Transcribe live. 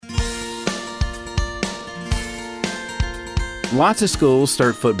Lots of schools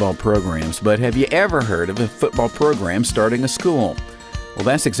start football programs, but have you ever heard of a football program starting a school? Well,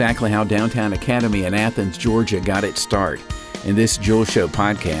 that's exactly how Downtown Academy in Athens, Georgia got its start. In this Jules Show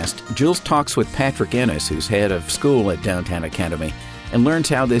podcast, Jules talks with Patrick Ennis, who's head of school at Downtown Academy, and learns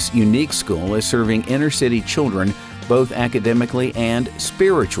how this unique school is serving inner-city children both academically and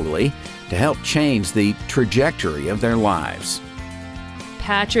spiritually to help change the trajectory of their lives.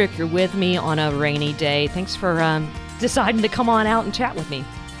 Patrick, you're with me on a rainy day. Thanks for deciding to come on out and chat with me.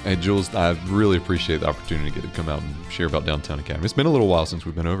 Hey, Jules, I really appreciate the opportunity to get to come out and share about Downtown Academy. It's been a little while since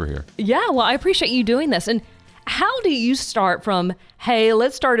we've been over here. Yeah, well, I appreciate you doing this. And how do you start from, hey,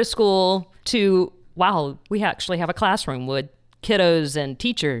 let's start a school, to, wow, we actually have a classroom with kiddos and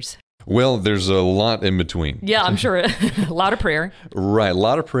teachers? Well, there's a lot in between. Yeah, I'm sure. A lot of prayer. Right, a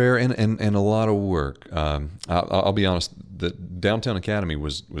lot of prayer and a lot of work. I'll be honest, the Downtown Academy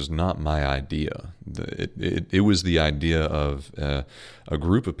was not my idea. It was the idea of a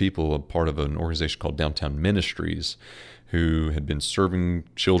group of people, a part of an organization called Downtown Ministries, who had been serving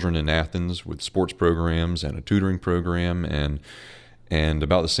children in Athens with sports programs and a tutoring program, and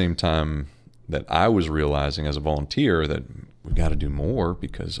about the same time that I was realizing as a volunteer that we've got to do more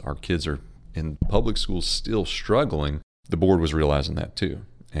because our kids are in public schools still struggling. The board was realizing that too.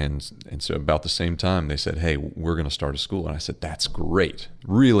 And so about the same time, they said, hey, we're going to start a school. And I said, that's great.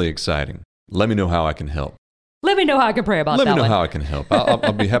 Really exciting. Let me know how I can help. Let me know how I can pray about that one. Let me know how I can help.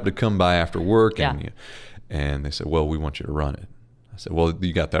 I'll be happy to come by after work. Yeah. And they said, well, we want you to run it. I said, well,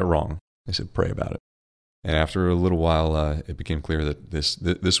 you got that wrong. They said, pray about it. And after a little while, it became clear that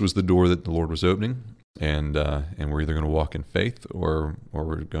this was the door that the Lord was opening. And we're either going to walk in faith or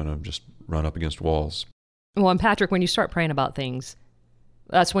we're going to just run up against walls. Well, and Patrick, when you start praying about things,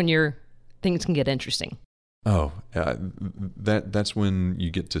 that's when things can get interesting. Oh, that's when you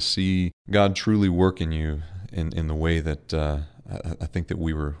get to see God truly work in you in the way that I think that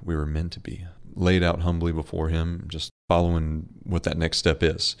we were meant to be, laid out humbly before Him, just following what that next step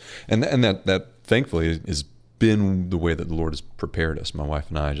is, and that thankfully has been the way that the Lord has prepared us. My wife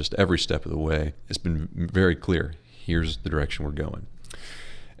and I, just every step of the way, it's been very clear. Here's the direction we're going,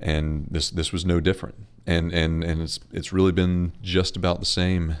 and this was no different. And it's really been just about the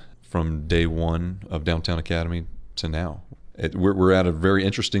same from day one of Downtown Academy to now. We're at a very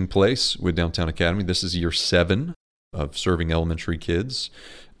interesting place with Downtown Academy. This is year 7 of serving elementary kids,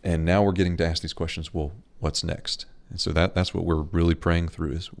 and now we're getting to ask these questions. Well, what's next? And so that's what we're really praying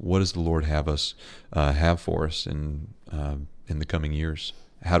through: is what does the Lord have for us in the coming years?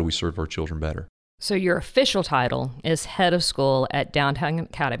 How do we serve our children better? So your official title is head of school at Downtown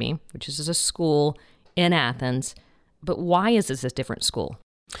Academy, which is a school in Athens. But why is this a different school?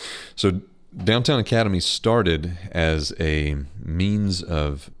 So Downtown Academy started as a means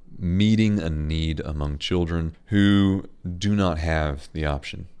of meeting a need among children who do not have the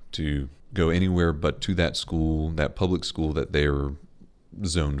option to go anywhere but to that school, that public school that they're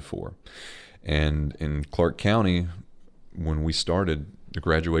zoned for. And in Clark County, when we started, the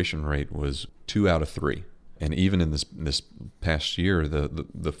graduation rate was 2 out of 3. And even in this past year,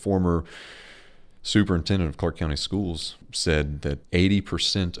 the former superintendent of Clark County Schools said that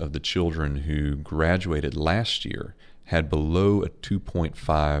 80% of the children who graduated last year had below a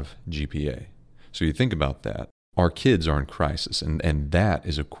 2.5 GPA. So you think about that. Our kids are in crisis, and that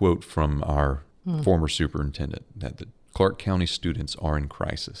is a quote from our former superintendent, that the Clark County students are in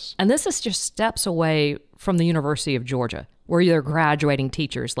crisis. And this is just steps away from the University of Georgia, where they're graduating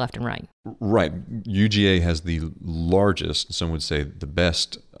teachers left and right. Right. UGA has the largest, some would say the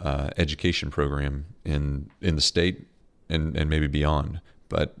best education program in the state and maybe beyond.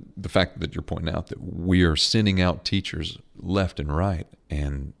 But the fact that you're pointing out that we are sending out teachers left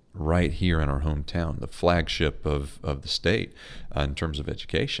and right here in our hometown, the flagship of the state in terms of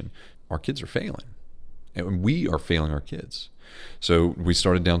education, our kids are failing. And we are failing our kids. So we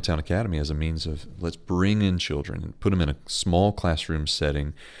started Downtown Academy as a means of, let's bring in children and put them in a small classroom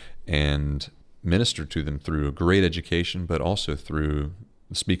setting and minister to them through a great education, but also through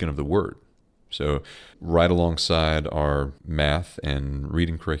speaking of the Word. So right alongside our math and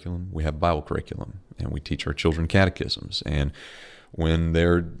reading curriculum, we have Bible curriculum, and we teach our children catechisms. And when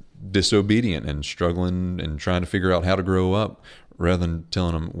they're disobedient and struggling and trying to figure out how to grow up, rather than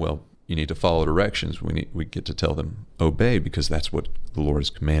telling them, well, you need to follow directions, we get to tell them, obey, because that's what the Lord has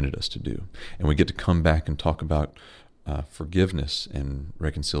commanded us to do. And we get to come back and talk about forgiveness and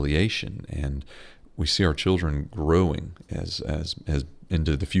reconciliation, and we see our children growing as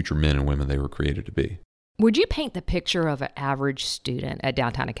into the future men and women they were created to be. Would you paint the picture of an average student at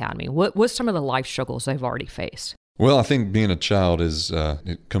Downtown Academy? What's some of the life struggles they've already faced? Well, I think being a child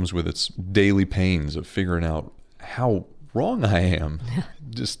it comes with its daily pains of figuring out how wrong I am.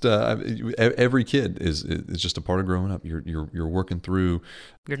 Just every kid is just a part of growing up. You're working through.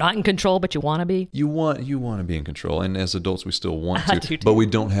 You're not in control, but you want to be. You want to be in control, and as adults, we still want I to, do too. but we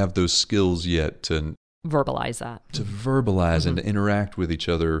don't have those skills yet to Verbalize that. and to interact with each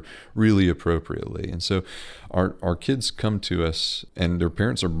other really appropriately. And so our kids come to us, and their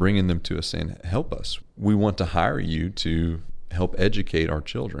parents are bringing them to us saying, help us. We want to hire you to help educate our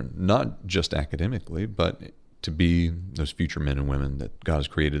children, not just academically, but to be those future men and women that God has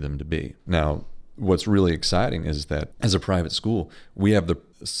created them to be. Now, what's really exciting is that as a private school, we have the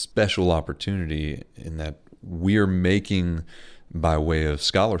special opportunity in that we are making, by way of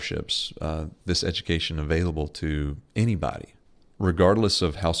scholarships, this education available to anybody, regardless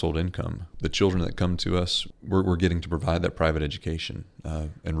of household income. The children that come to us, we're getting to provide that private education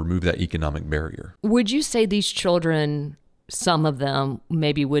and remove that economic barrier. Would you say these children, some of them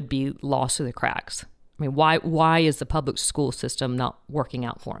maybe would be lost through the cracks? I mean, why is the public school system not working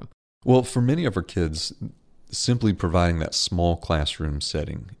out for them? Well, for many of our kids, simply providing that small classroom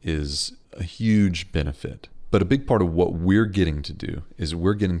setting is a huge benefit. But a big part of what we're getting to do is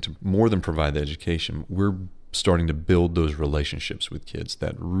we're getting to more than provide the education. We're starting to build those relationships with kids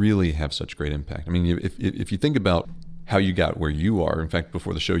that really have such great impact. I mean, if you think about how you got where you are, in fact,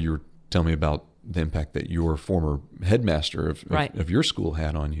 before the show, you were telling me about the impact that your former headmaster of your school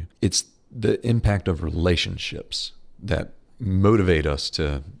had on you. It's the impact of relationships that motivate us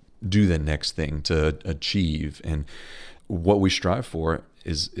to do the next thing, to achieve. And what we strive for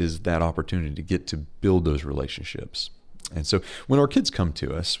is that opportunity to get to build those relationships. And so when our kids come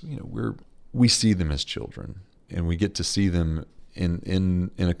to us, we see them as children, and we get to see them in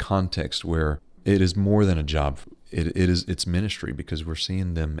a context where it is more than a job. It's ministry, because we're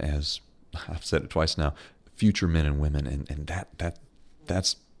seeing them as, I've said it twice now, future men and women, and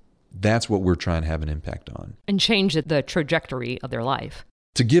that's what we're trying to have an impact on. And change the trajectory of their life.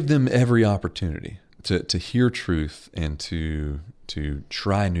 To give them every opportunity to hear truth and to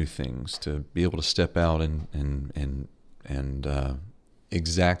try new things, to be able to step out and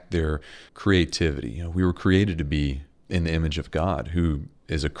exact their creativity. We were created to be in the image of God, who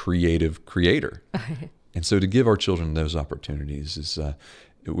is a creative creator. And so to give our children those opportunities is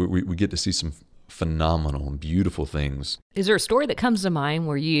we get to see some phenomenal and beautiful things. Is there a story that comes to mind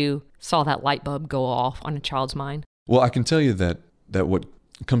where you saw that light bulb go off on a child's mind? Well, I can tell you that what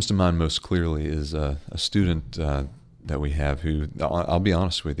comes to mind most clearly is a student that we have who, I'll be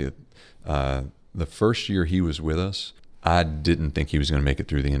honest with you, the first year he was with us, I didn't think he was going to make it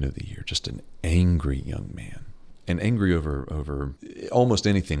through the end of the year. Just an angry young man, and angry over almost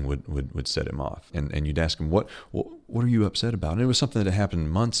anything would set him off. And you'd ask him, what are you upset about? And it was something that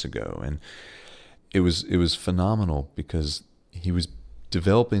happened months ago, and it was phenomenal because he was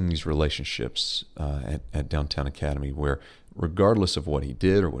developing these relationships at Downtown Academy where, regardless of what he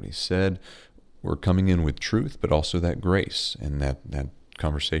did or what he said, we're coming in with truth, but also that grace and that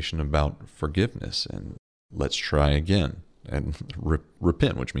conversation about forgiveness and let's try again and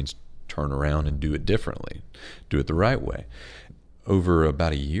repent, which means turn around and do it differently, do it the right way. Over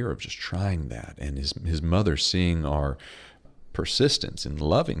about a year of just trying that, and his mother seeing our persistence in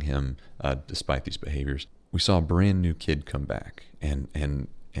loving him despite these behaviors, we saw a brand new kid come back, and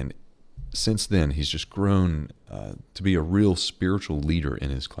since then he's just grown to be a real spiritual leader in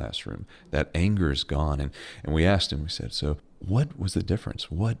his classroom. That anger is gone, and we asked him, we said, so what was the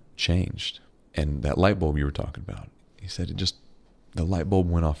difference? What changed? And that light bulb you were talking about, he said the light bulb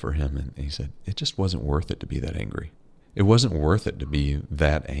went off for him, and he said it just wasn't worth it to be that angry. It wasn't worth it to be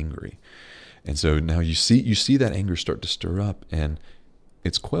that angry. And so now you see that anger start to stir up, and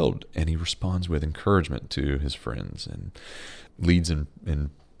it's quelled, and he responds with encouragement to his friends and leads in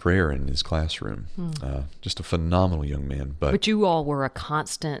prayer in his classroom. Just a phenomenal young man. But you all were a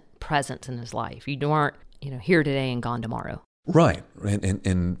constant presence in his life. You weren't, here today and gone tomorrow. Right.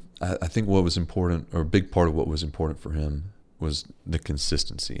 And I think what was important, or a big part of what was important for him, was the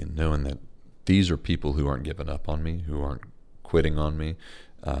consistency and knowing that these are people who aren't giving up on me, who aren't quitting on me,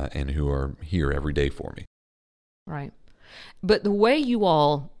 and who are here every day for me. Right. But the way you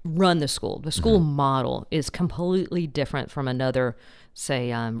all run the school mm-hmm. model is completely different from another,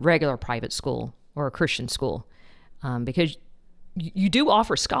 say, regular private school or a Christian school, because you do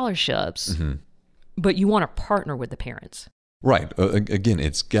offer scholarships, mm-hmm. but you want to partner with the parents. Right. Again,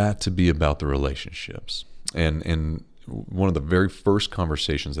 it's got to be about the relationships. And one of the very first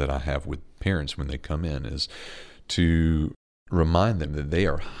conversations that I have with parents when they come in is to remind them that they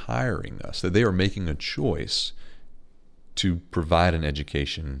are hiring us, that they are making a choice to provide an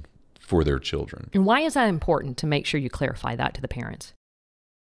education for their children. And why is that important to make sure you clarify that to the parents?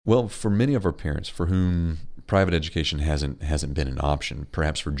 Well, for many of our parents for whom private education hasn't been an option,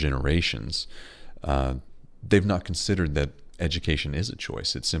 perhaps for generations, they've not considered that education is a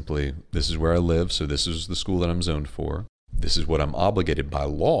choice. It's simply, this is where I live, so this is the school that I'm zoned for. This is what I'm obligated by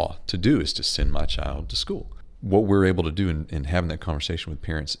law to do, is to send my child to school. What we're able to do in having that conversation with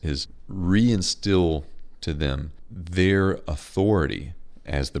parents is reinstill to them their authority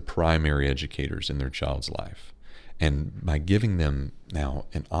as the primary educators in their child's life. And by giving them now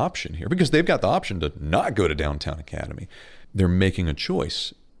an option here, because they've got the option to not go to Downtown Academy, they're making a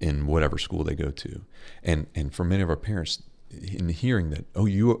choice in whatever school they go to. And for many of our parents, in hearing that,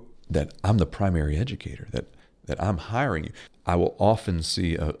 that I'm the primary educator, that I'm hiring you, I will often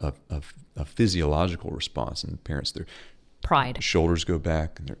see a physiological response in parents. Their pride, shoulders go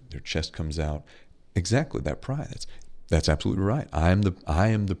back, and their chest comes out. Exactly, that pride. That's absolutely right. I am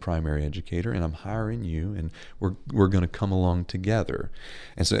the primary educator, and I'm hiring you, and we're going to come along together.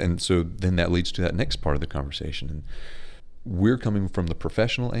 And so then that leads to that next part of the conversation. And we're coming from the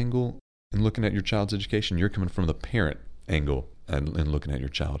professional angle and looking at your child's education. You're coming from the parent angle and looking at your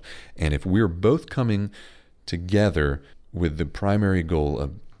child. And if we're both coming together with the primary goal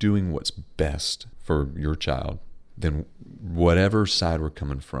of doing what's best for your child, then whatever side we're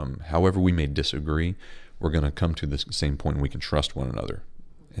coming from, however we may disagree, we're going to come to the same point and we can trust one another.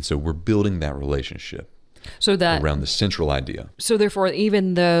 And so we're building that relationship around the central idea. So therefore,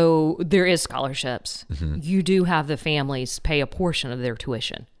 even though there is scholarships, you do have the families pay a portion of their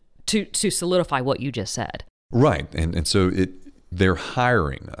tuition to solidify what you just said. Right. And so they're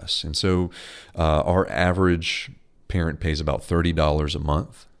hiring us. And so our average parent pays about $30 a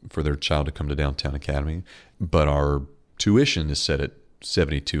month for their child to come to Downtown Academy, but our tuition is set at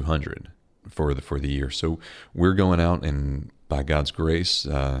 $7,200 for the year. So we're going out, and by God's grace,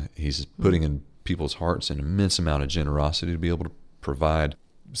 He's putting in people's hearts an immense amount of generosity to be able to provide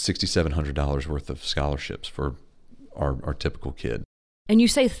 $6,700 worth of scholarships for our typical kid. And you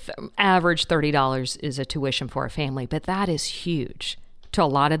say average $30 is a tuition for a family, but that is huge. To a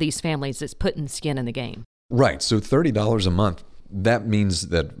lot of these families, it's putting skin in the game. Right. So $30 a month, that means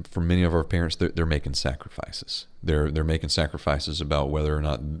that for many of our parents, they're making sacrifices. They're making sacrifices about whether or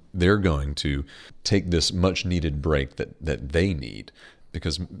not they're going to take this much needed break that they need,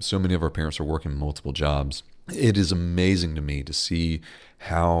 because so many of our parents are working multiple jobs. It is amazing to me to see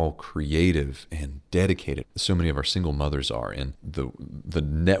how creative and dedicated so many of our single mothers are, and the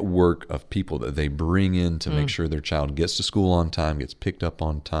network of people that they bring in to make sure their child gets to school on time, gets picked up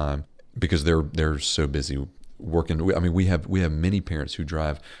on time, because they're so busy working. I mean, we have many parents who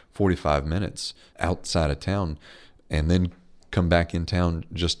drive 45 minutes outside of town and then come back in town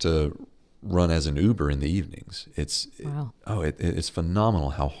just to run as an Uber in the evenings. It's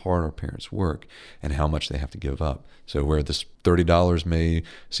phenomenal how hard our parents work and how much they have to give up. So where this $30 may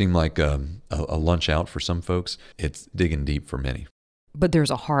seem like a lunch out for some folks, it's digging deep for many. But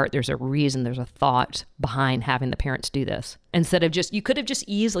there's a heart, there's a reason, there's a thought behind having the parents do this. Instead of you could have just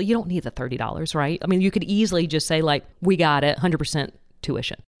easily, you don't need the $30, right? I mean, you could easily just say, like, we got it, 100%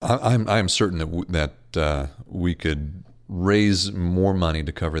 tuition. I'm certain that we could raise more money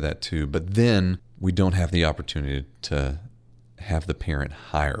to cover that too, but then we don't have the opportunity to have the parent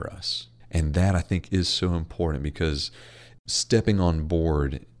hire us. And that, I think, is so important, because stepping on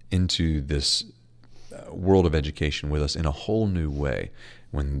board into this world of education with us in a whole new way,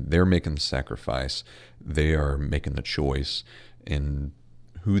 when they're making the sacrifice, they are making the choice in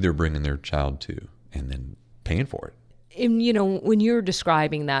who they're bringing their child to and then paying for it. And, when you're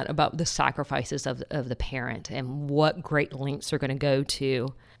describing that about the sacrifices of the parent and what great lengths they're going to go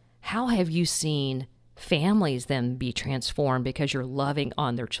to, how have you seen families then be transformed because you're loving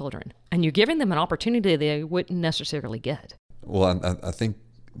on their children and you're giving them an opportunity they wouldn't necessarily get? Well, I think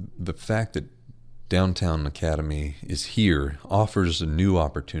the fact that Downtown Academy is here offers a new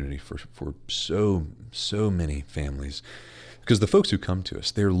opportunity for so many families, because the folks who come to us,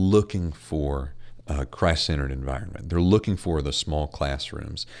 they're looking for a Christ-centered environment. They're looking for the small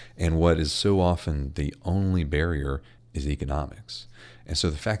classrooms, and what is so often the only barrier is economics. And so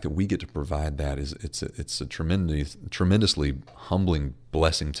the fact that we get to provide that it's a tremendously humbling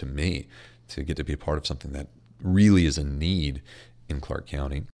blessing to me to get to be a part of something that really is a need in Clark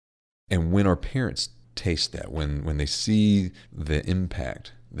County. And when our parents taste that, when they see the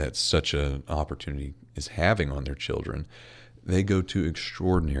impact that such an opportunity is having on their children, they go to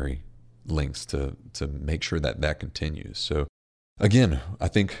extraordinary lengths to make sure that continues. So again, I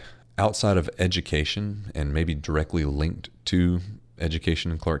think outside of education and maybe directly linked to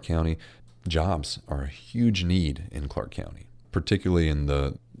education in Clark County, jobs are a huge need in Clark County, particularly in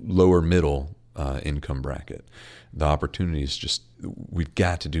the lower middle income bracket. The opportunity is just, we've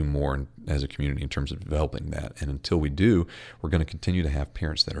got to do more as a community in terms of developing that. And until we do, we're going to continue to have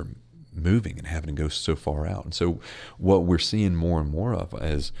parents that are moving and having to go so far out. And so what we're seeing more and more of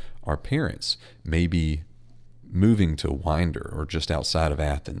as our parents may be moving to Winder or just outside of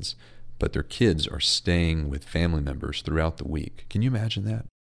Athens, but their kids are staying with family members throughout the week. Can you imagine that?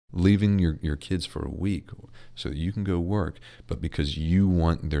 Leaving your kids for a week so that you can go work, but because you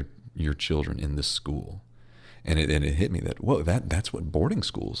want your children in this school. And it hit me that, whoa, that's what boarding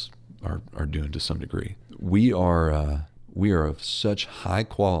schools are doing to some degree. We are of such high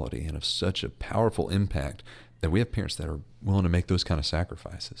quality and of such a powerful impact that we have parents that are willing to make those kind of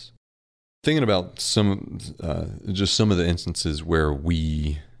sacrifices. Thinking about some of the instances where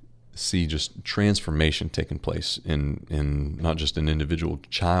we see just transformation taking place in not just an individual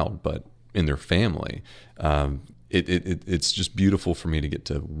child, but in their family. It's just beautiful for me to get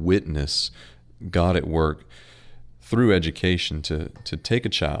to witness God at work through education to take a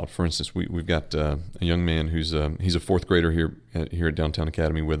child. For instance, we've got a young man he's a fourth grader here at Downtown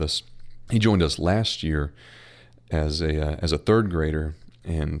Academy with us. He joined us last year as a third grader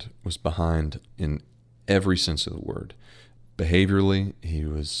and was behind in every sense of the word. Behaviorally, he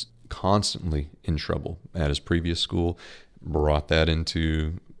was constantly in trouble at his previous school. Brought that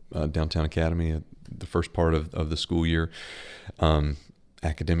into Downtown Academy at the first part of the school year.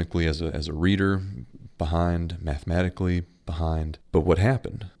 Academically, as a reader, behind. Mathematically, behind. But what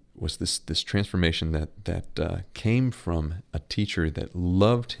happened was this transformation that came from a teacher that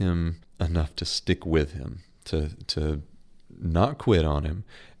loved him enough to stick with him, to not quit on him,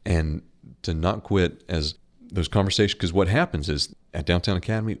 and to not quit as those conversations. Because what happens is at Downtown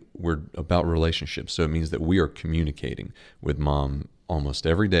Academy, we're about relationships. So it means that we are communicating with mom almost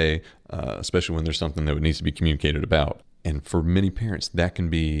every day, especially when there's something that needs to be communicated about. And for many parents, that can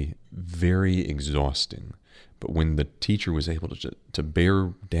be very exhausting. But when the teacher was able to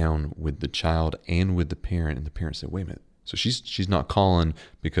bear down with the child and with the parent, and the parent said, wait a minute, so she's not calling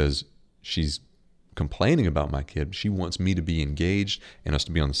because she's complaining about my kid. She wants me to be engaged and us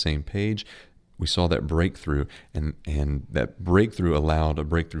to be on the same page. We saw that breakthrough, and that breakthrough allowed a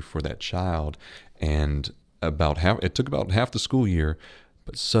breakthrough for that child. And it took about half the school year,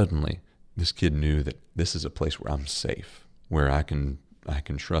 but suddenly this kid knew that this is a place where I'm safe, where I can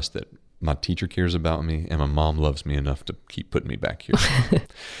trust that my teacher cares about me and my mom loves me enough to keep putting me back here.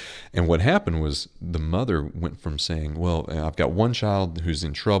 And what happened was the mother went from saying, well, I've got one child who's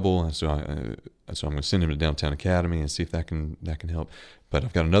in trouble, and so I'm going to send him to Downtown Academy and see if that can help. But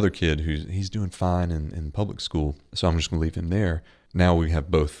I've got another kid he's doing fine in public school, so I'm just going to leave him there. Now we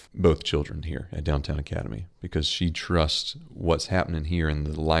have both children here at Downtown Academy because she trusts what's happening here and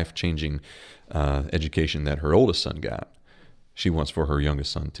the life-changing education that her oldest son got. She wants for her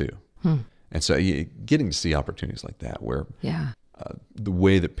youngest son too. And so getting to see opportunities like that where the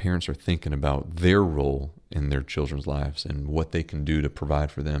way that parents are thinking about their role in their children's lives and what they can do to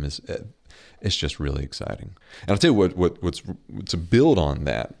provide for them it's just really exciting. And I'll tell you what's to build on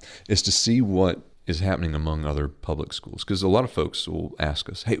that is to see what is happening among other public schools. Because a lot of folks will ask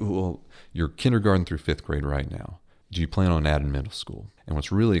us, hey, well, you're kindergarten through fifth grade right now. Do you plan on adding middle school? And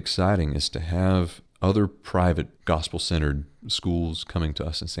what's really exciting is to have other private gospel-centered schools coming to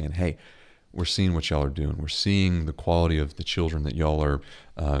us and saying, hey, we're seeing what y'all are doing. We're seeing the quality of the children that y'all are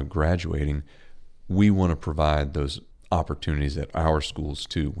graduating. We want to provide those opportunities at our schools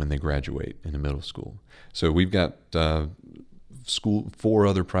too when they graduate into middle school. So we've got 4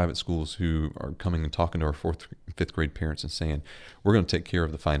 other private schools who are coming and talking to our 4th, 5th grade parents and saying, we're going to take care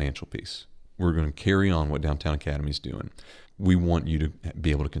of the financial piece. We're going to carry on what Downtown Academy is doing. We want you to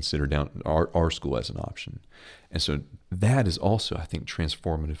be able to consider our school as an option. And so that is also, I think,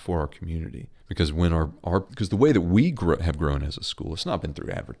 transformative for our community. Because because the way that we have grown as a school, it's not been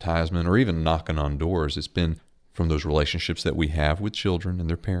through advertisement or even knocking on doors. It's been from those relationships that we have with children and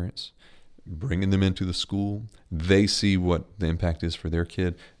their parents, bringing them into the school. They see what the impact is for their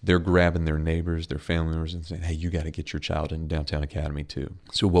kid. They're grabbing their neighbors, their family members, and saying, hey, you got to get your child in Downtown Academy too.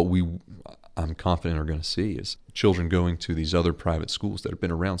 So what I'm confident are going to see is children going to these other private schools that have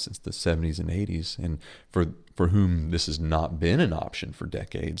been around since the 70s and 80s, and for whom this has not been an option for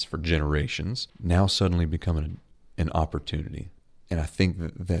decades, for generations, now suddenly becoming an opportunity. And I think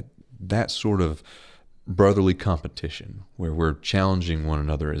that sort of brotherly competition where we're challenging one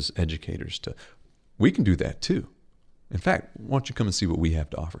another as educators we can do that too. In fact, why don't you come and see what we have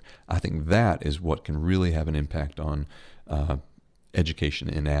to offer? I think that is what can really have an impact on education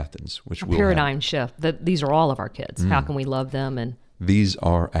in Athens, which will paradigm shift. That these are all of our kids. How can we love them? And these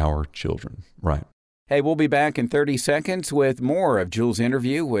are our children, right? Hey, we'll be back in 30 seconds with more of Jules'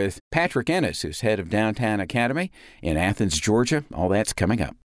 interview with Patrick Ennis, who's head of Downtown Academy in Athens, Georgia. All that's coming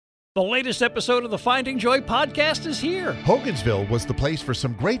up. The latest episode of the Finding Joy podcast is here. Hogansville was the place for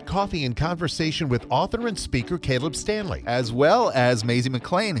some great coffee and conversation with author and speaker Caleb Stanley. As well as Maisie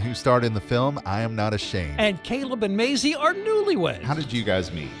McLean, who starred in the film I Am Not Ashamed. And Caleb and Maisie are newlyweds. How did you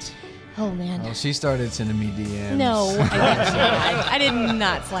guys meet? Oh, man. Oh, she started sending me DMs. No, I did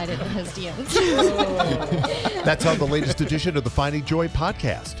not slide into his DMs. That's on the latest edition of the Finding Joy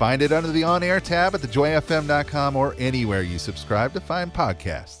podcast. Find it under the on-air tab at thejoyfm.com or anywhere you subscribe to find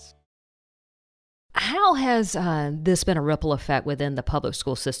podcasts. How has this been a ripple effect within the public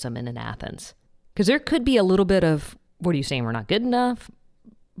school system in Athens? Because there could be a little bit of, what are you saying, we're not good enough?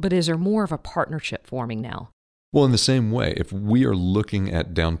 But is there more of a partnership forming now? Well, in the same way, if we are looking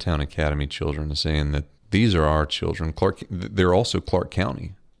at Downtown Academy children and saying that these are our children, they're also Clark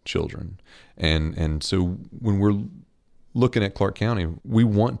County children, and so when we're looking at Clark County, we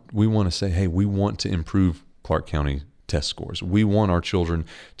want to say, hey, we want to improve Clark County test scores. We want our children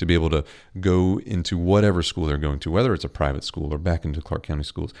to be able to go into whatever school they're going to, whether it's a private school or back into Clark County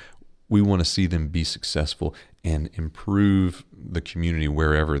schools. We want to see them be successful and improve the community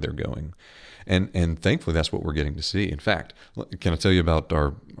wherever they're going. And thankfully, that's what we're getting to see. In fact, can I tell you about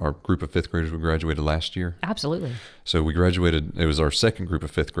our group of fifth graders we graduated last year? Absolutely. So we graduated, it was our second group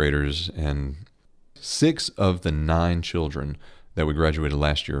of fifth graders, and 6 of the 9 children that we graduated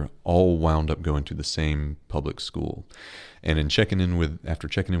last year all wound up going to the same public school. And after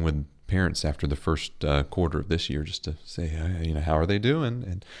checking in with parents after the first quarter of this year, just to say, how are they doing?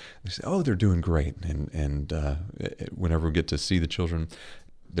 And they say, oh, they're doing great. And whenever we get to see the children,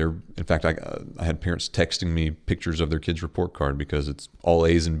 in fact, I had parents texting me pictures of their kids' report card because it's all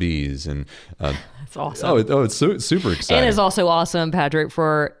A's and B's, and that's awesome. It's super exciting. And it's also awesome, Patrick,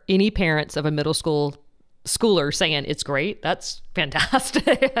 for any parents of a middle schooler saying it's great. That's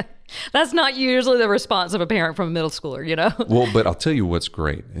fantastic. That's not usually the response of a parent from a middle schooler, Well, but I'll tell you what's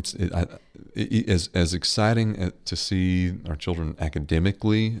great. It's as exciting to see our children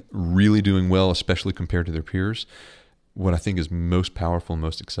academically really doing well, especially compared to their peers. What I think is most powerful and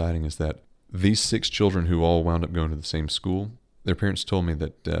most exciting is that these 6 children who all wound up going to the same school, their parents told me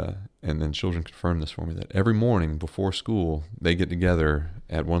that, and then children confirmed this for me, that every morning before school, they get together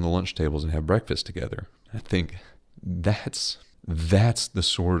at one of the lunch tables and have breakfast together. I think that's the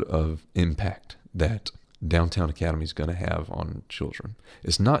sort of impact that Downtown Academy is going to have on children.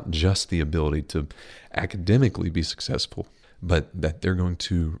 It's not just the ability to academically be successful, but that they're going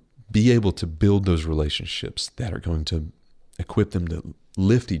to be able to build those relationships that are going to equip them to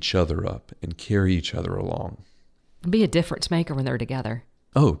lift each other up and carry each other along. Be a difference maker when they're together.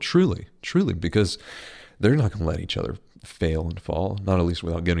 Oh, truly, because they're not going to let each other fail and fall, not at least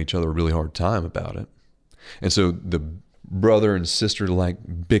without giving each other a really hard time about it. And so the brother and sister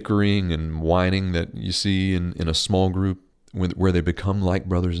like bickering and whining that you see in a small group where they become like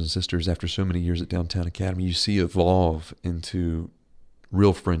brothers and sisters after so many years at Downtown Academy, you see evolve into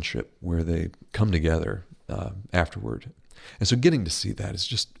real friendship where they come together afterward. And so getting to see that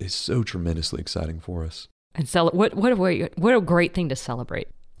is so tremendously exciting for us. And what a great thing to celebrate.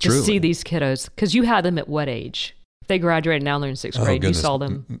 To Truly. See these kiddos, because you had them at what age? If they graduated, now they're in 6th grade, you saw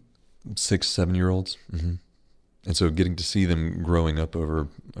them. 6-7-year-olds. Mm-hmm. And so getting to see them growing up over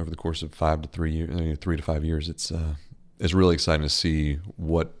the course of 3 to 5 years, it's really exciting to see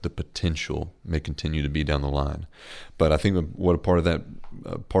what the potential may continue to be down the line. But I think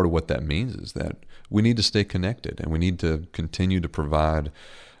part of what that means is that we need to stay connected, and we need to continue to provide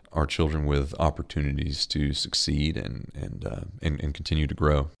our children with opportunities to succeed and continue to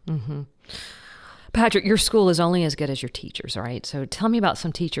grow. Mm-hmm. Patrick, your school is only as good as your teachers, right? So tell me about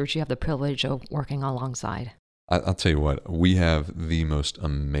some teachers you have the privilege of working alongside. I'll tell you what, we have the most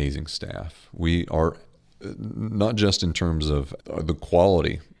amazing staff. We are not just in terms of the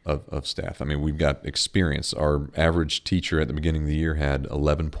quality of staff. I mean, we've got experience. Our average teacher at the beginning of the year had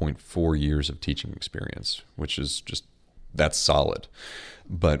 11.4 years of teaching experience, which is that's solid.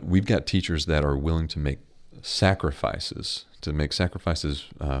 But we've got teachers that are willing to make sacrifices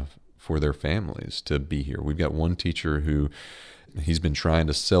for their families to be here. We've got one teacher who he's been trying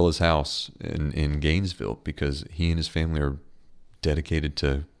to sell his house in Gainesville because he and his family are dedicated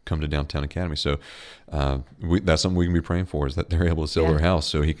to come to Downtown Academy. So that's something we can be praying for, is that they're able to sell their house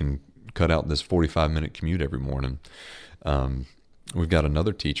so he can cut out this 45-minute commute every morning. We've got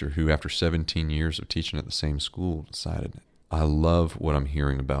another teacher who, after 17 years of teaching at the same school, decided, I love what I'm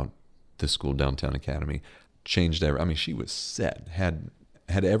hearing about this school, Downtown Academy. Changed everything. I mean, she was set, had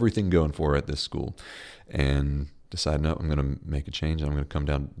everything going for her at this school, and decided, no, I'm going to make a change, and I'm going to come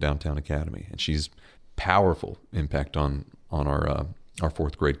down Downtown Academy. And she's powerful impact on our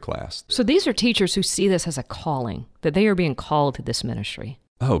fourth grade class. So these are teachers who see this as a calling, that they are being called to this ministry.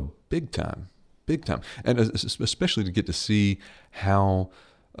 Oh, big time. And especially to get to see how,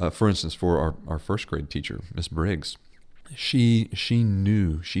 for instance, for our first grade teacher, Miss Briggs, she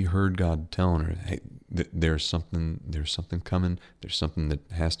knew, she heard God telling her, hey, there's something coming, there's something that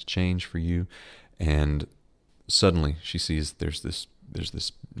has to change for you. And suddenly she sees there's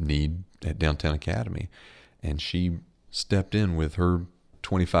this need at Downtown Academy. And she stepped in with her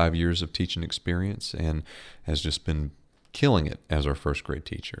 25 years of teaching experience and has just been killing it as our first grade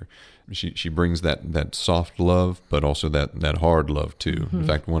teacher. She brings that soft love, but also that hard love too. Mm-hmm. In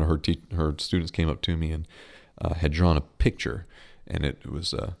fact, one of her students came up to me and had drawn a picture, and it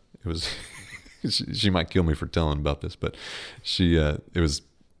was she might kill me for telling about this, but it was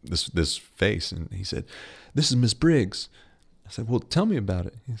this face, and he said, "This is Miss Briggs." I said, "Well, tell me about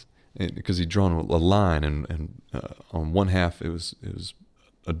it." Because he'd drawn a line, and on one half it was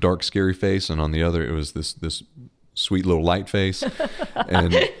a dark, scary face, and on the other it was this sweet little light face.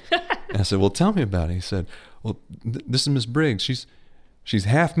 And I said, "Well, tell me about it." He said, "Well, this is Miss Briggs. She's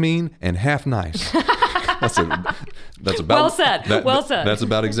half mean and half nice." I said, "That's about well said. Well said. That's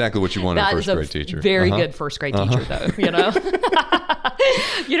about exactly what you want in a first grade teacher." Very good first grade teacher, though. You know.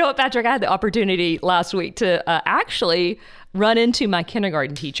 You know what, Patrick? I had the opportunity last week to actually run into my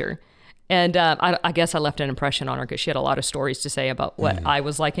kindergarten teacher. And I guess I left an impression on her because she had a lot of stories to say about what I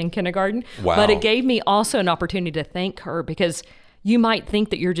was like in kindergarten. Wow. But it gave me also an opportunity to thank her, because you might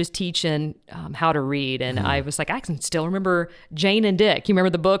think that you're just teaching how to read. And I was like, I can still remember Jane and Dick. You remember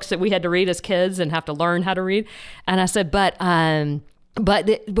the books that we had to read as kids and have to learn how to read? And I said, but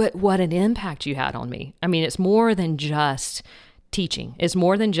what an impact you had on me. I mean, it's more than just teaching. It's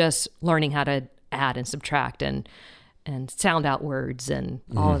more than just learning how to add and subtract and sound out words and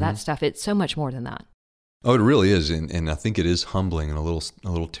all of that stuff. It's so much more than that. Oh, it really is. And I think it is humbling and a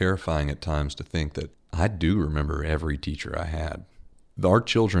little terrifying at times to think that I do remember every teacher I had. Our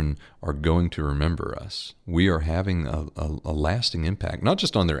children are going to remember us. We are having a lasting impact, not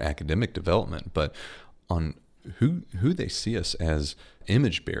just on their academic development, but on who they see us as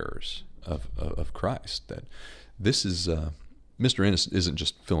image bearers of Christ. That this is... Mr. Ennis isn't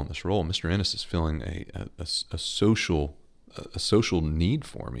just filling this role. Mr. Ennis is filling a social need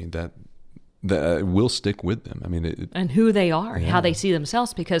for me that will stick with them. I mean, and who they are, how they see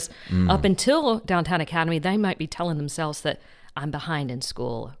themselves. Because up until Downtown Academy, they might be telling themselves that I'm behind in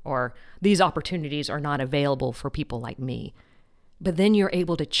school, or these opportunities are not available for people like me. But then you're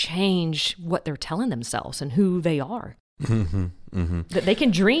able to change what they're telling themselves and who they are. That they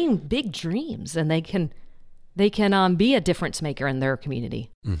can dream big dreams, and they can be a difference maker in their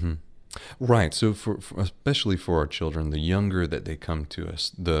community. Right. So for especially for our children, the younger that they come to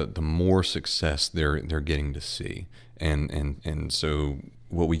us, the more success they're getting to see. And so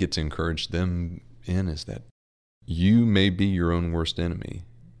what we get to encourage them in is that you may be your own worst enemy,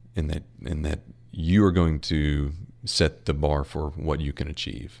 in that you are going to set the bar for what you can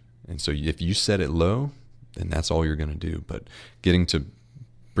achieve. And so if you set it low, then that's all you're going to do. But getting to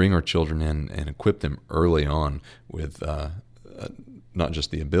bring our children in and equip them early on with not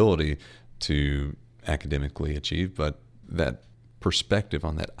just the ability to academically achieve, but that perspective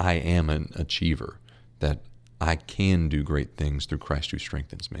on that I am an achiever, that I can do great things through Christ who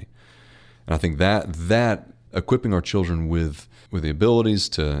strengthens me. And I think that equipping our children with the abilities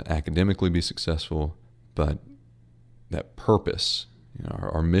to academically be successful, but that purpose,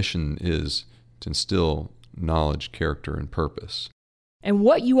 our mission is to instill knowledge, character, and purpose. And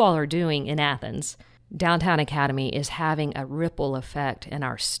what you all are doing in Athens, Downtown Academy, is having a ripple effect in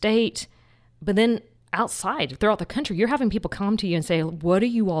our state, but then outside, throughout the country. You're having people come to you and say, what are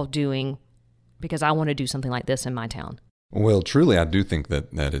you all doing? Because I want to do something like this in my town. Well, truly, I do think that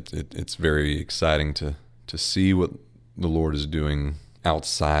it's very exciting to see what the Lord is doing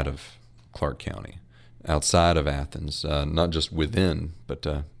outside of Clark County, outside of Athens, not just within,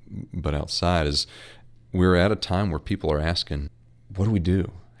 but outside. Is we're at a time where people are asking, what do we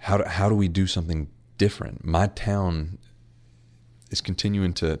do? How do we do something different? My town is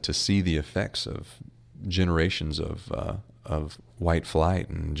continuing to see the effects of generations of white flight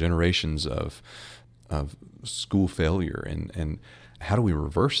and generations of school failure, and how do we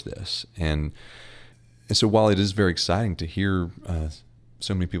reverse this? And so while it is very exciting to hear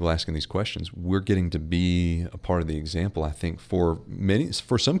so many people asking these questions, we're getting to be a part of the example, I think, for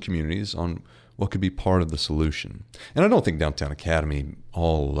some communities on what could be part of the solution. And I don't think Downtown Academy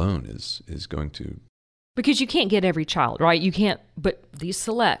all alone is going to... Because you can't get every child, right? You can't, but these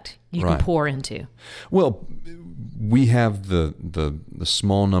select, you right. can pour into. Well, we have the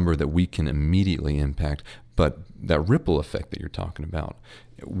small number that we can immediately impact, but that ripple effect that you're talking about,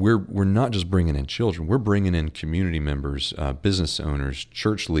 we're not just bringing in children, we're bringing in community members, business owners,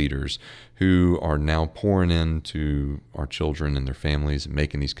 church leaders who are now pouring into our children and their families and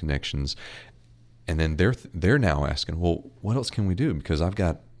making these connections. And then they're now asking, well, what else can we do? Because I've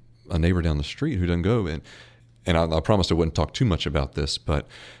got a neighbor down the street who doesn't go. And I promised I wouldn't talk too much about this, but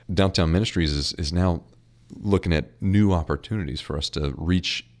Downtown Ministries is now looking at new opportunities for us to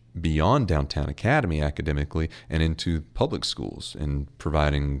reach beyond Downtown Academy academically and into public schools and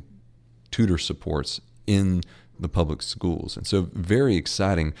providing tutor supports in the public schools. And so very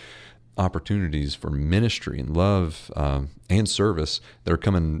exciting opportunities for ministry and love and service that are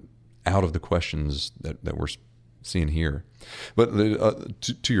coming out of the questions that we're seeing here. But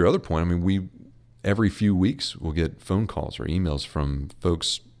to your other point, I mean, we every few weeks we'll get phone calls or emails from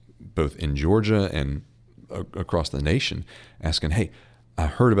folks both in Georgia and across the nation asking, hey, I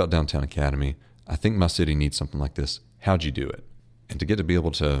heard about Downtown Academy. I think my city needs something like this. How'd you do it? And to get to be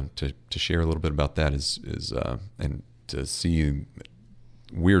able to share a little bit about that is and to see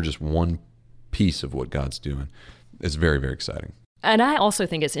we're just one piece of what God's doing is very, very exciting. And I also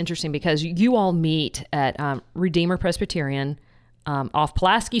think it's interesting because you all meet at Redeemer Presbyterian off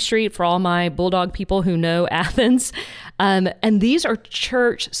Pulaski Street for all my Bulldog people who know Athens. And these are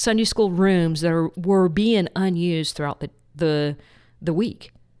church Sunday school rooms that were being unused throughout the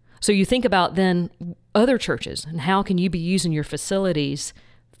week. So you think about then other churches and how can you be using your facilities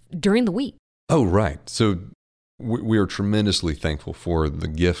during the week? Oh, right. So we are tremendously thankful for the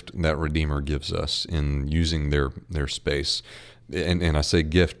gift that Redeemer gives us in using their space. And I say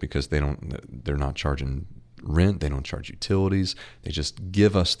gift because they're not charging rent, they don't charge utilities, they just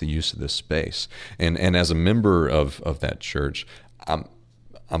give us the use of this space. And as a member of that church,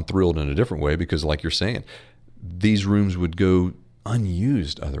 I'm thrilled in a different way because, like you're saying, these rooms would go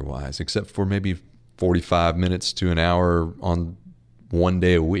unused otherwise, except for maybe 45 minutes to an hour on one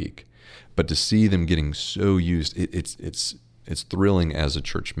day a week. But to see them getting so used, it's thrilling as a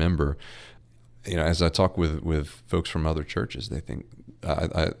church member. You know, as I talk with folks from other churches, they think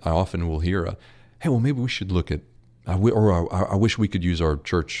I often will hear, "Hey, well, maybe we should look at, I wish we could use our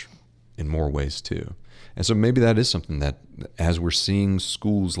church in more ways too." And so maybe that is something that, as we're seeing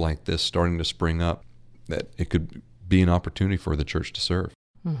schools like this starting to spring up, that it could be an opportunity for the church to serve.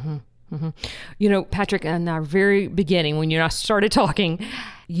 Mm-hmm. Mm-hmm. You know, Patrick, in our very beginning, when you and I started talking,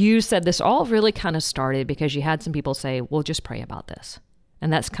 you said this all really kind of started because you had some people say, "Well, just pray about this,"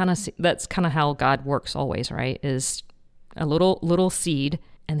 and that's kind of how God works always, right? Is a little seed,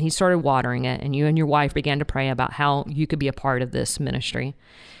 and He started watering it, and you and your wife began to pray about how you could be a part of this ministry.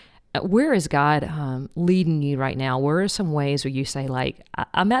 Where is God leading you right now? Where are some ways where you say, like,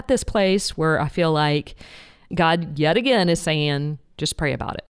 I'm at this place where I feel like God yet again is saying, just pray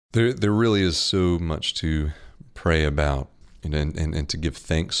about it? There really is so much to pray about and to give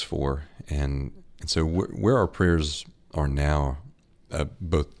thanks for. And so where our prayers are now,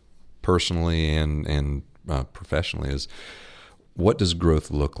 both personally and professionally, is what does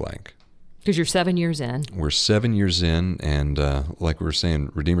growth look like? Because you're 7 years in. We're 7 years in, and like we were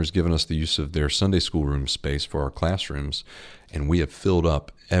saying, Redeemer's given us the use of their Sunday school room space for our classrooms, and we have filled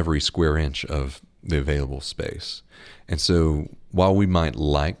up every square inch of the available space. And so while we might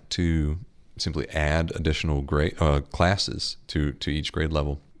like to simply add additional grade classes to each grade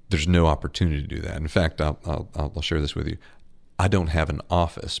level, there's no opportunity to do that. In fact, I'll share this with you. I don't have an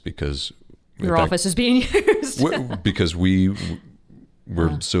office because your office is being used because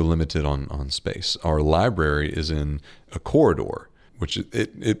we're so limited on space. Our library is in a corridor, which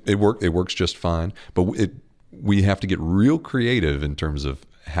it works just fine, but we have to get real creative in terms of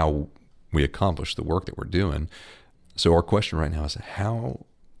how we accomplish the work that we're doing. So our question right now is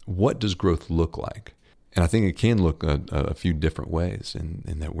what does growth look like? And I think it can look a few different ways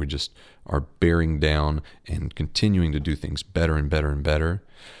in that we just are bearing down and continuing to do things better and better and better,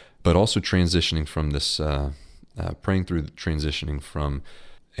 but also transitioning from this, praying through transitioning from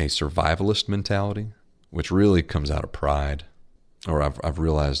a survivalist mentality, which really comes out of pride, or I've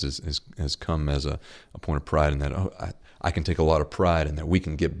realized has come as a point of pride in that, I can take a lot of pride in that we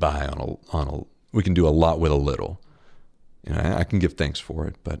can get by we can do a lot with a little. You know, I can give thanks for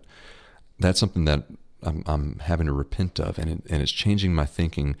it, but that's something that I'm having to repent of, and it's changing my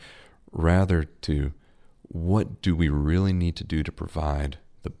thinking rather to what do we really need to do to provide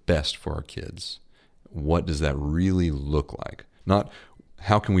the best for our kids? What does that really look like? Not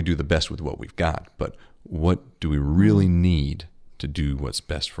how can we do the best with what we've got, but what do we really need to do what's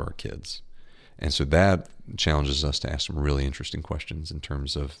best for our kids? And so that challenges us to ask some really interesting questions in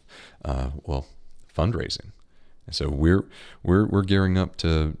terms of, fundraising. So we're gearing up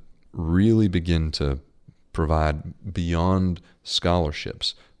to really begin to provide beyond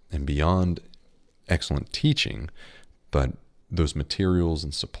scholarships and beyond excellent teaching, but those materials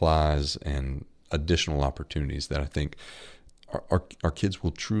and supplies and additional opportunities that I think our kids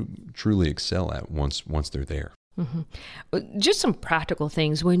will truly excel at once they're there. Mm-hmm. Just some practical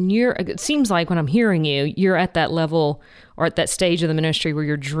things. It seems like when I'm hearing you, you're at that level or at that stage of the ministry where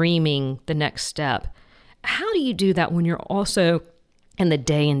you're dreaming the next step. How do you do that when you're also in the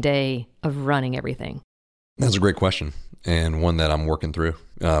day and day of running everything? That's a great question, and one that I'm working through.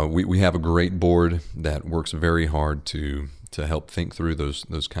 We have a great board that works very hard to help think through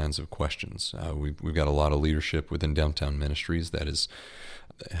those kinds of questions. We've got a lot of leadership within Downtown Ministries that is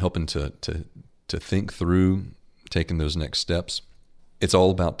helping to think through taking those next steps. It's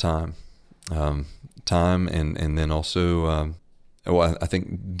all about time, and then also I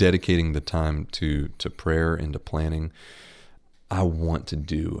think dedicating the time to prayer and to planning.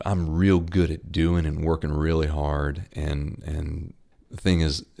 I'm real good at doing and working really hard, and the thing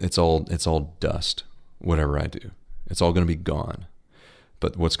is, it's all dust. Whatever I do, it's all going to be gone.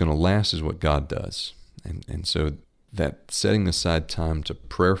 But what's going to last is what God does, and so that setting aside time to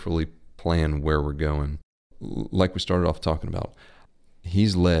prayerfully plan where we're going, like we started off talking about,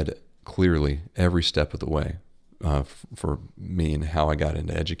 He's led clearly every step of the way for me and how I got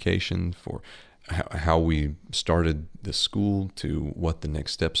into education, for how we started the school, to what the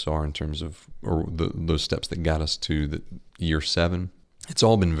next steps are in terms of, or those steps that got us to the year 7. It's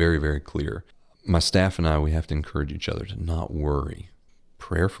all been very, very clear. My staff and I, we have to encourage each other to not worry,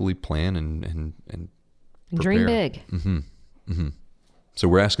 prayerfully plan and dream big. Mm-hmm. Mm-hmm. So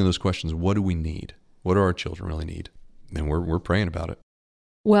we're asking those questions. What do we need? What do our children really need? And we're praying about it.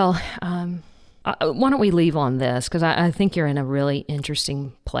 Well, why don't we leave on this? Because I think you're in a really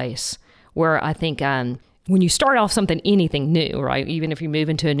interesting place where I think when you start off anything new, right? Even if you move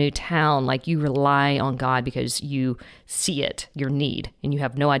into a new town, like you rely on God because you see it, your need, and you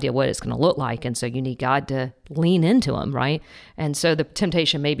have no idea what it's going to look like. And so you need God to lean into them, right? And so the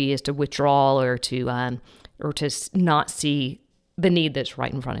temptation maybe is to withdraw or to not see the need that's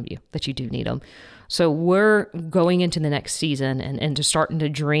right in front of you, that you do need them. So we're going into the next season and to starting to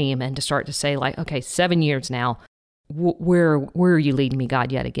dream and to start to say, like, okay, 7 years now, where are you leading me, God,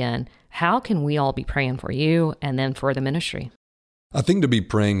 yet again? How can we all be praying for you and then for the ministry? I think to be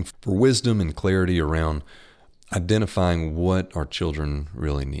praying for wisdom and clarity around identifying what our children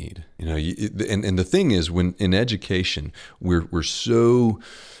really need. You know, and the thing is, when in education, we're so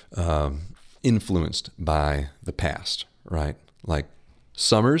influenced by the past, right? Like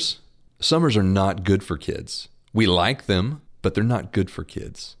summers are not good for kids. We like them, but they're not good for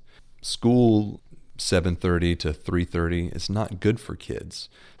kids. School, 7:30 to 3:30, it's not good for kids.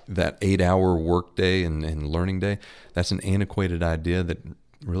 That 8-hour work day and learning day, that's an antiquated idea that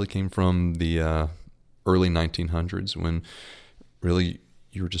really came from the early 1900s, when really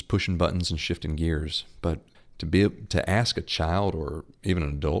you were just pushing buttons and shifting gears. But to be able to ask a child or even an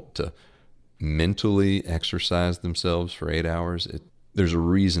adult to mentally exercise themselves for 8 hours, there's a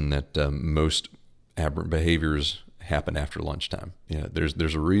reason that most aberrant behaviors happen after lunchtime. You know,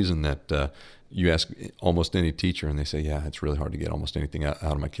 there's a reason that you ask almost any teacher and they say, yeah, it's really hard to get almost anything out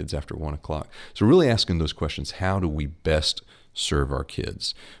of my kids after 1 o'clock. So really asking those questions, how do we best serve our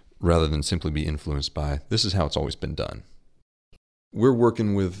kids, rather than simply be influenced by, this is how it's always been done. We're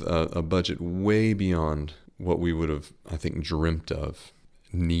working with a budget way beyond what we would have, I think, dreamt of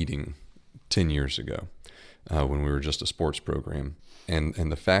needing 10 years ago when we were just a sports program.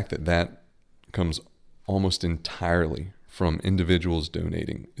 And the fact that comes almost entirely from individuals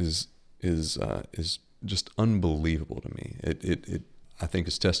donating is just unbelievable to me. It I think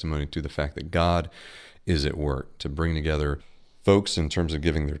is testimony to the fact that God is at work to bring together folks in terms of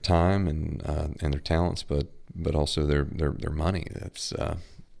giving their time and their talents, but also their money. It's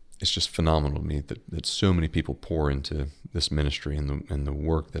just phenomenal to me that so many people pour into this ministry and the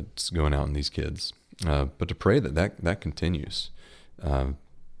work that's going out in these kids. But to pray that continues,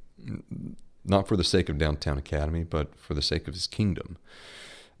 not for the sake of Downtown Academy, but for the sake of His kingdom.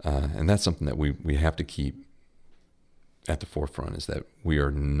 And that's something that we have to keep at the forefront, is that we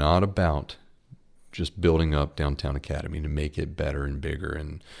are not about just building up Downtown Academy to make it better and bigger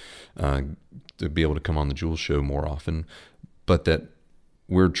and to be able to come on the Jules Show more often, but that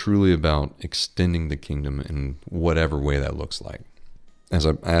we're truly about extending the kingdom in whatever way that looks like. As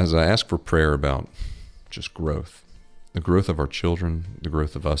I ask for prayer about just growth, the growth of our children, the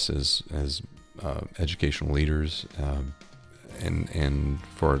growth of us as educational leaders, and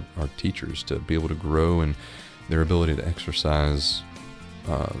for our teachers to be able to grow in their ability to exercise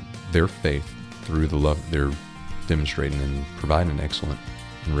their faith through the love, their demonstrating and providing an excellent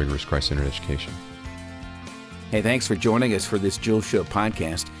and rigorous Christ-centered education. Hey, thanks for joining us for this Jewel Show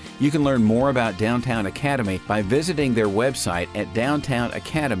podcast. You can learn more about Downtown Academy by visiting their website at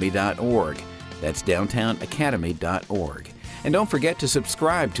downtownacademy.org. That's downtownacademy.org. And don't forget to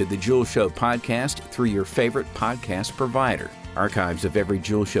subscribe to the Jewel Show podcast through your favorite podcast provider. Archives of every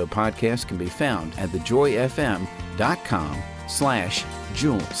Jewel Show podcast can be found at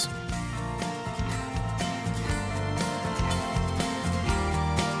thejoyfm.com/Jules.